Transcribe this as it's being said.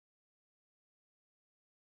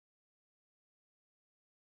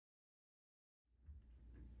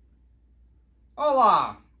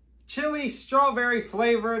Hola! Chili strawberry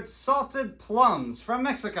flavored salted plums from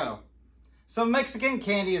Mexico. So Mexican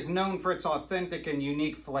candy is known for its authentic and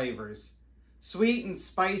unique flavors. Sweet and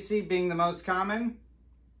spicy being the most common.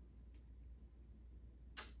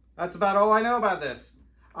 That's about all I know about this.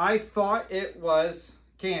 I thought it was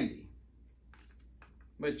candy,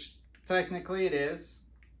 which technically it is.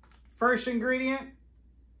 First ingredient,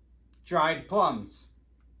 dried plums.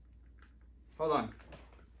 Hold on.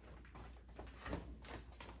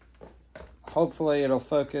 Hopefully it'll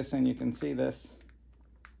focus and you can see this.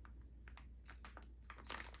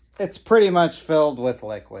 It's pretty much filled with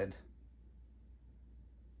liquid.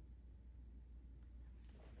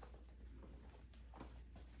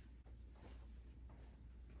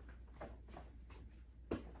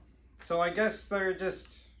 So I guess they're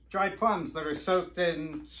just dried plums that are soaked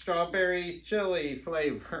in strawberry chili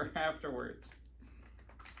flavor afterwards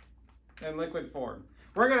in liquid form.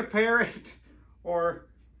 We're gonna pair it or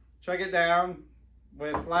chug it down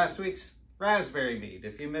with last week's raspberry mead.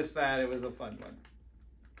 If you missed that, it was a fun one.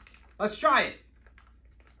 Let's try it.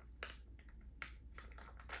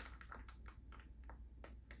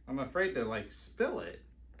 I'm afraid to like spill it.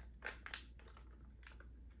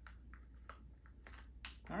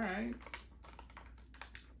 All right.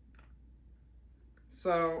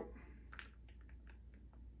 So,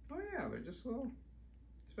 oh yeah, they're just little,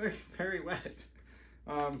 it's very, very wet.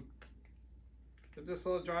 They're just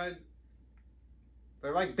little dried,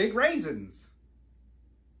 they're like big raisins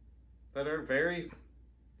that are very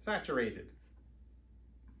saturated.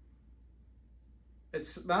 It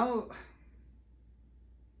smells,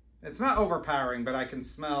 it's not overpowering, but I can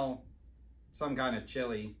smell some kind of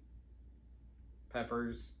chili,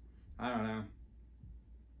 peppers, I don't know.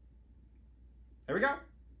 Here we go.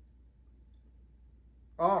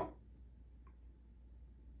 Oh.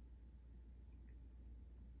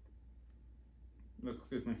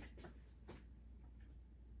 Excuse me.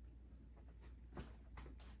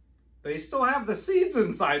 They still have the seeds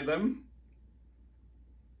inside them.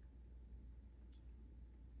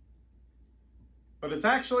 But it's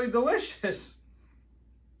actually delicious.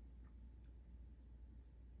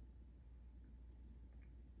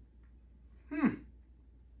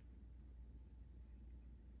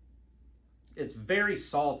 It's very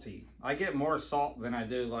salty. I get more salt than I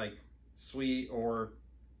do like sweet or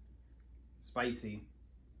spicy.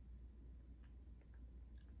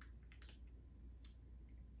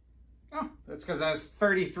 Oh, that's because that's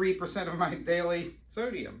 33% of my daily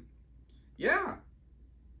sodium. Yeah.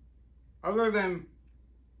 Other than,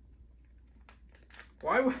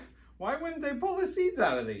 why wouldn't they pull the seeds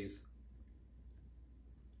out of these?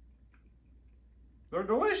 They're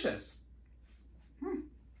delicious.